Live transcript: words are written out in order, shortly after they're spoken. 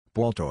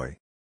Baltoy.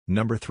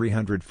 Number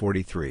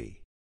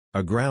 343.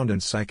 A ground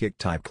and psychic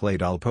type Clay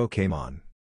doll Pokémon.